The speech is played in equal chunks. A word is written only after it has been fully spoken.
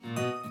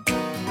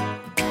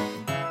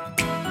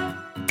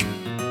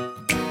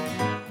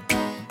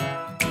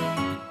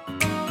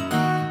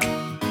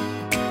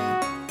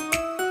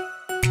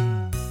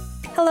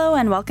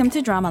and welcome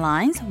to Drama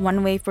Lines,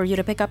 one way for you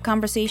to pick up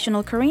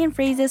conversational Korean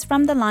phrases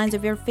from the lines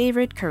of your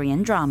favorite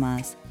Korean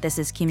dramas. This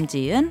is Kim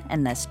Ji-eun,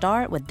 and let's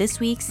start with this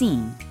week's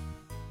scene.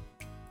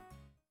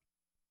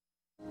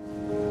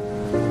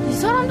 이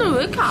사람들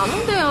왜 이렇게 안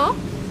온대요?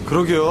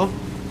 그러게요.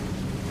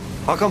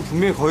 아깐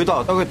분명히 거의 다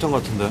왔다고 했던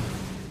것 같은데.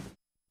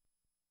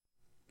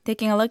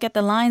 Taking a look at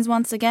the lines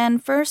once again,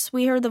 first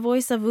we heard the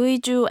voice of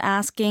Uiju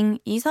asking,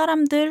 이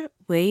사람들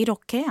왜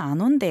이렇게 안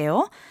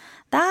온대요?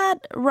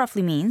 That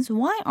roughly means,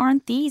 why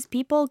aren't these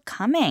people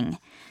coming?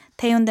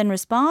 Taeyeon then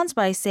responds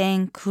by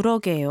saying,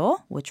 그러게요,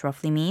 which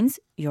roughly means,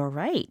 you're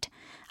right.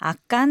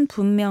 아깐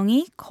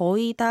분명히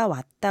거의 다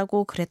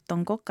왔다고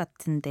그랬던 것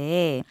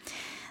같은데.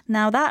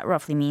 Now that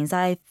roughly means,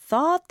 I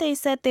thought they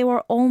said they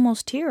were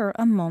almost here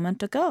a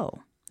moment ago.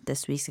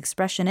 This week's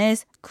expression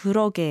is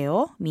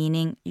그러게요,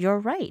 meaning you're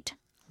right.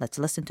 Let's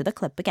listen to the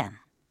clip again.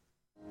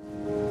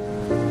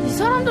 이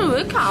사람들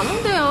왜 이렇게 안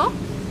온대요?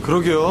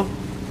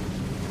 그러게요.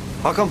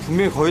 아깐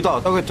분명히 거의 다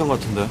왔다고 했던 것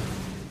같은데.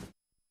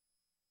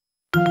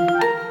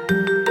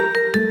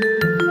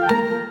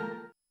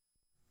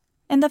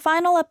 In the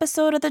final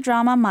episode of the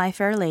drama My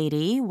Fair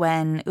Lady,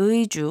 when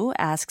Uiju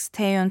asks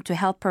Taeyeon to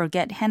help her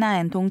get Hena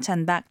and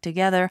Dongchan back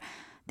together,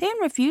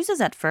 Taeyeon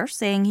refuses at first,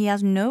 saying he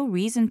has no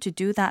reason to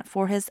do that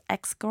for his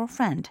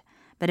ex-girlfriend.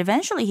 But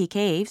eventually he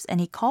caves and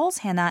he calls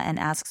Hena and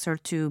asks her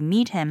to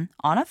meet him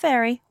on a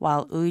ferry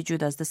while Uiju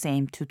does the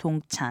same to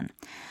Dongchan.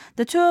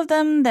 The two of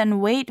them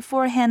then wait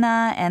for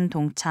Hena and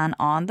Dongchan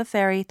on the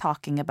ferry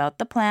talking about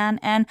the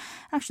plan and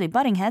actually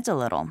butting heads a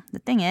little. The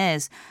thing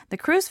is, the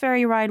cruise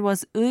ferry ride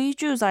was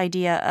Uiju's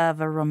idea of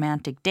a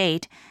romantic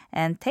date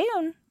and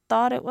Taeyeon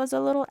thought it was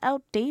a little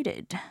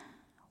outdated.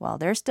 Well,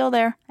 they're still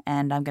there,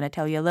 and I'm going to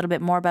tell you a little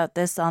bit more about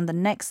this on the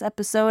next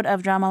episode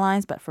of Drama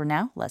Lines, but for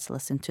now, let's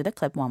listen to the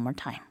clip one more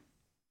time.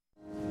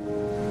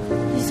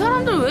 이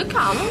사람들 왜 이렇게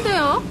안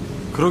온대요?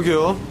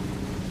 그러게요.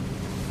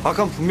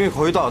 아깐 분명히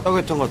거의 다 왔다고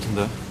했던 것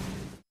같은데.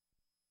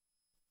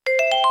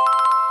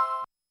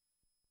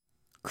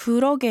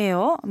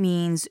 그러게요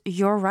means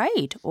you're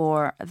right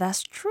or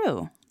that's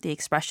true. The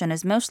expression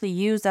is mostly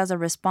used as a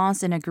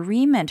response in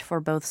agreement for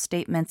both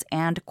statements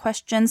and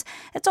questions.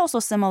 It's also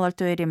similar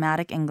to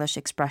idiomatic English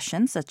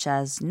expressions such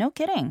as no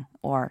kidding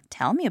or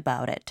tell me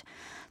about it.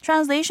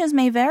 Translations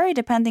may vary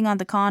depending on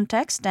the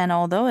context, and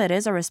although it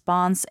is a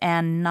response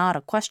and not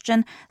a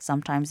question,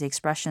 sometimes the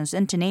expression's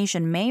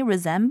intonation may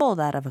resemble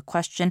that of a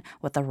question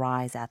with a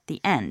rise at the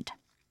end.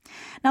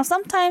 Now,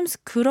 sometimes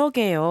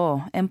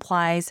그러게요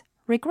implies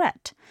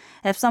regret.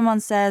 If someone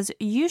says,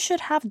 you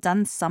should have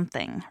done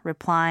something,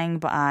 replying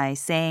by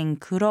saying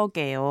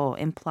그러게요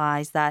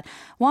implies that,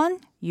 one,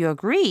 you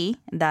agree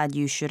that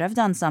you should have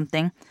done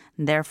something.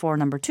 Therefore,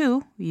 number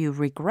two, you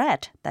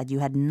regret that you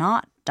had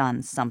not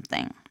done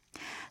something.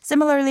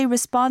 Similarly,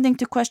 responding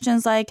to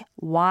questions like,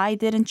 why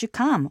didn't you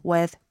come?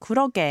 With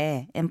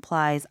그러게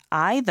implies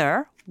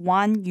either,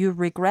 one, you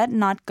regret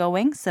not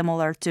going,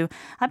 similar to,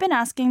 I've been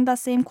asking the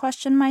same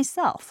question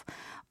myself.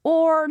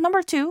 Or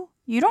number two,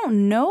 you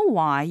don't know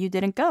why you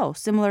didn't go,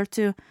 similar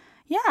to,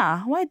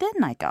 yeah, why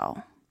didn't I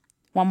go?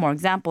 One more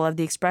example of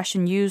the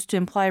expression used to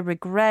imply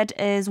regret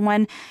is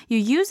when you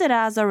use it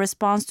as a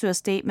response to a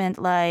statement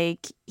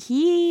like,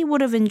 he would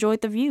have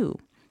enjoyed the view.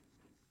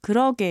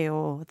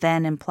 그러게요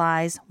then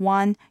implies,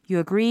 one, you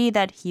agree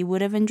that he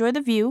would have enjoyed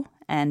the view,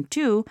 and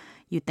two,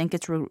 you think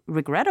it's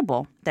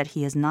regrettable that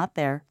he is not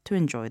there to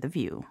enjoy the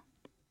view.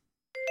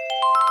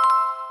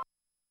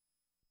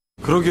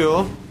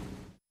 그러게요.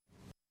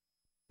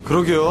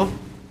 그러게요.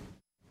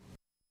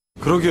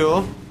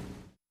 그러게요.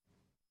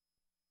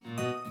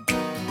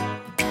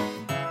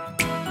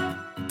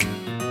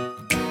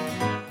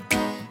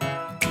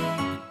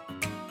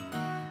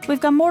 We've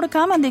got more to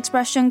come on the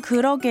expression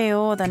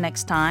그러게요 the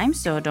next time,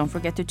 so don't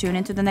forget to tune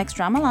into the next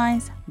Drama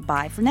Lines.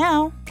 Bye for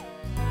now.